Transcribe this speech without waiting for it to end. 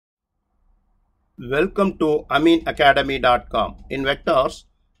Welcome to aminacademy.com. In vectors,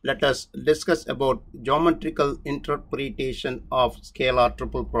 let us discuss about geometrical interpretation of scalar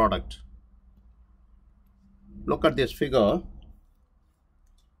triple product. Look at this figure.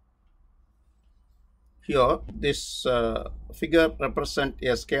 Here, this figure represents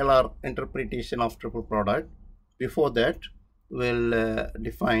a scalar interpretation of triple product. Before that, we'll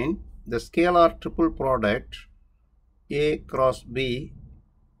define the scalar triple product A cross B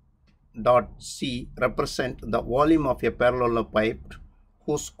dot C represent the volume of a parallel pipe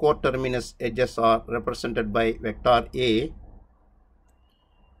whose coterminous edges are represented by vector A,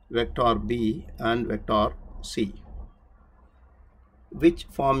 vector B and vector C, which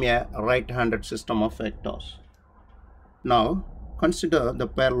form a right-handed system of vectors. Now consider the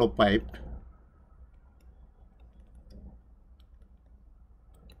parallel pipe.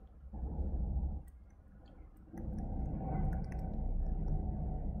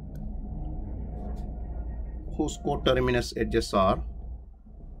 Whose coterminous edges are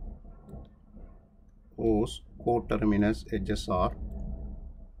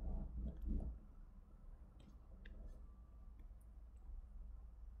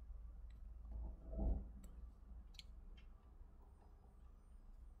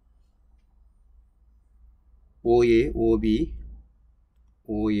OA, OB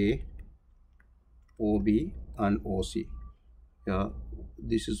and OC. Yeah,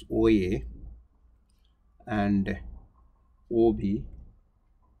 this is OA and OB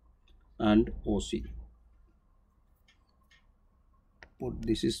and OC. Put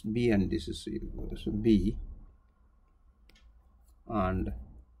this is B and this is B and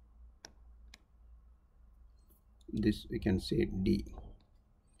this we can say D.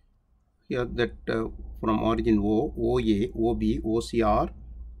 Here that from origin O, OA, OB, OC are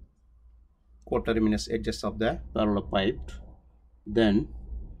coterminous edges of the parallel pipe. Then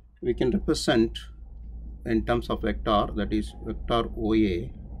we can represent in terms of vector, that is vector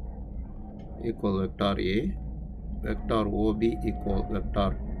OA equal vector A, vector OB equal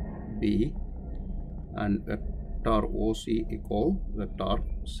vector B and vector OC equal vector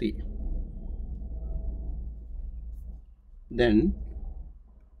C. Then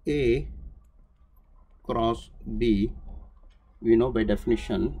A cross B, we know by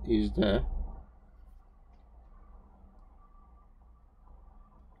definition is the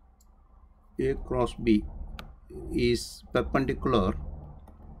A cross B is perpendicular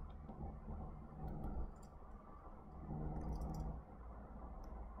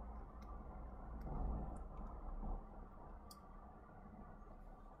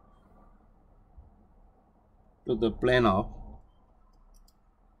to the plane of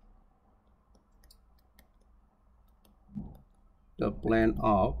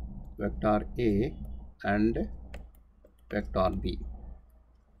vector A and vector B.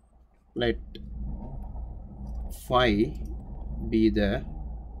 Let phi be the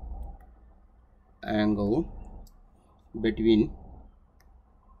angle between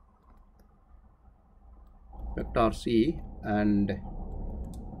vector C and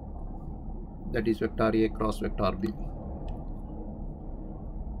that is vector A cross vector B.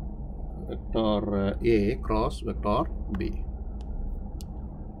 Vector A cross vector B.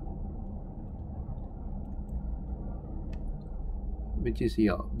 Which is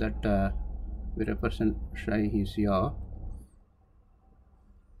here, that we represent psi is here.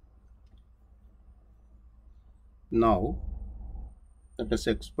 Now let us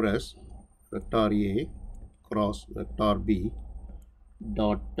express vector A cross vector B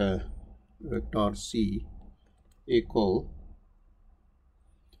dot vector C equal,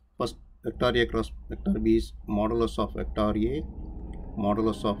 first vector A cross vector B is modulus of vector A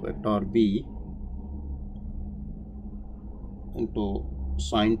modulus of vector B into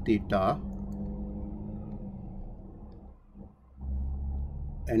sine theta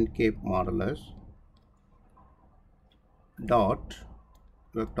n cap modulus dot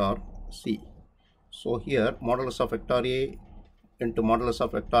vector C. So here modulus of vector A into modulus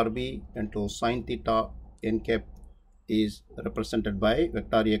of vector B into sine theta n cap is represented by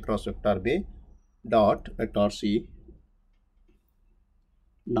vector A cross vector B dot vector C.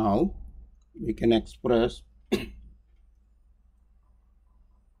 Now we can express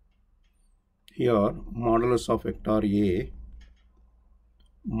here modulus of vector A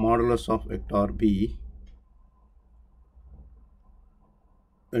modulus of vector B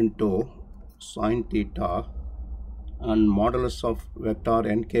into sine theta and modulus of vector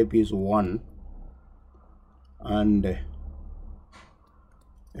n cap is 1 and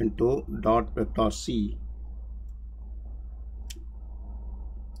into dot vector C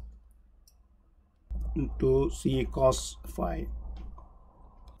into C cos phi.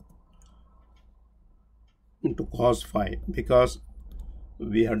 into cos phi, because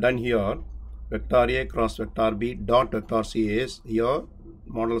we have done here vector A cross vector B dot vector C is here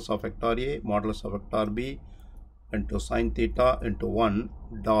modulus of vector A modulus of vector B into sin theta into 1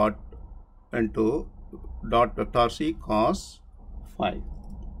 dot into dot vector C cos phi.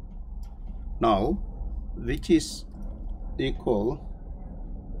 Now, which is equal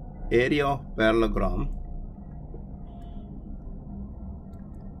area of parallelogram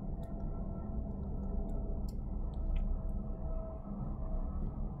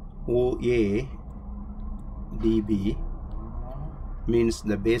OA dB, means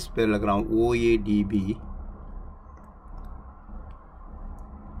the base parallelogram OA dB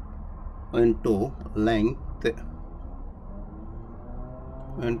into length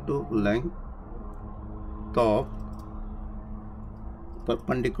of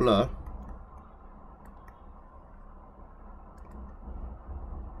perpendicular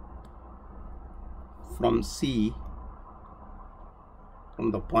from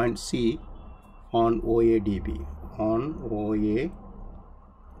the point C on OA dB,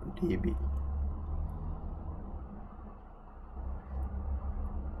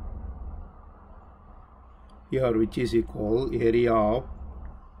 here, which is equal area of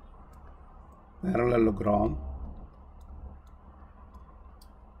parallelogram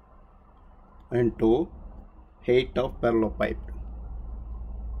into height of parallelepiped,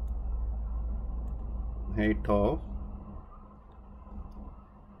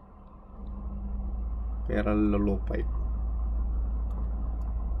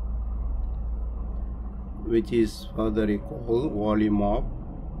 which is further equal volume of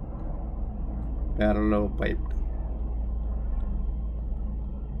parallelepiped.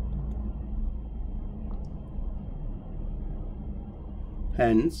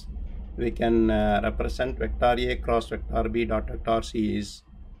 Hence, we can represent vector A cross vector B dot vector C is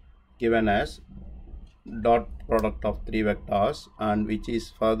given as dot product of three vectors, and which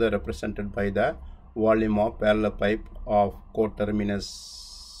is further represented by the volume of parallelepiped of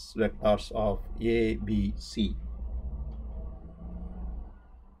coterminous vectors of A, B, C.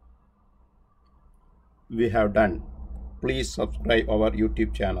 We have done. Please subscribe our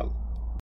YouTube channel.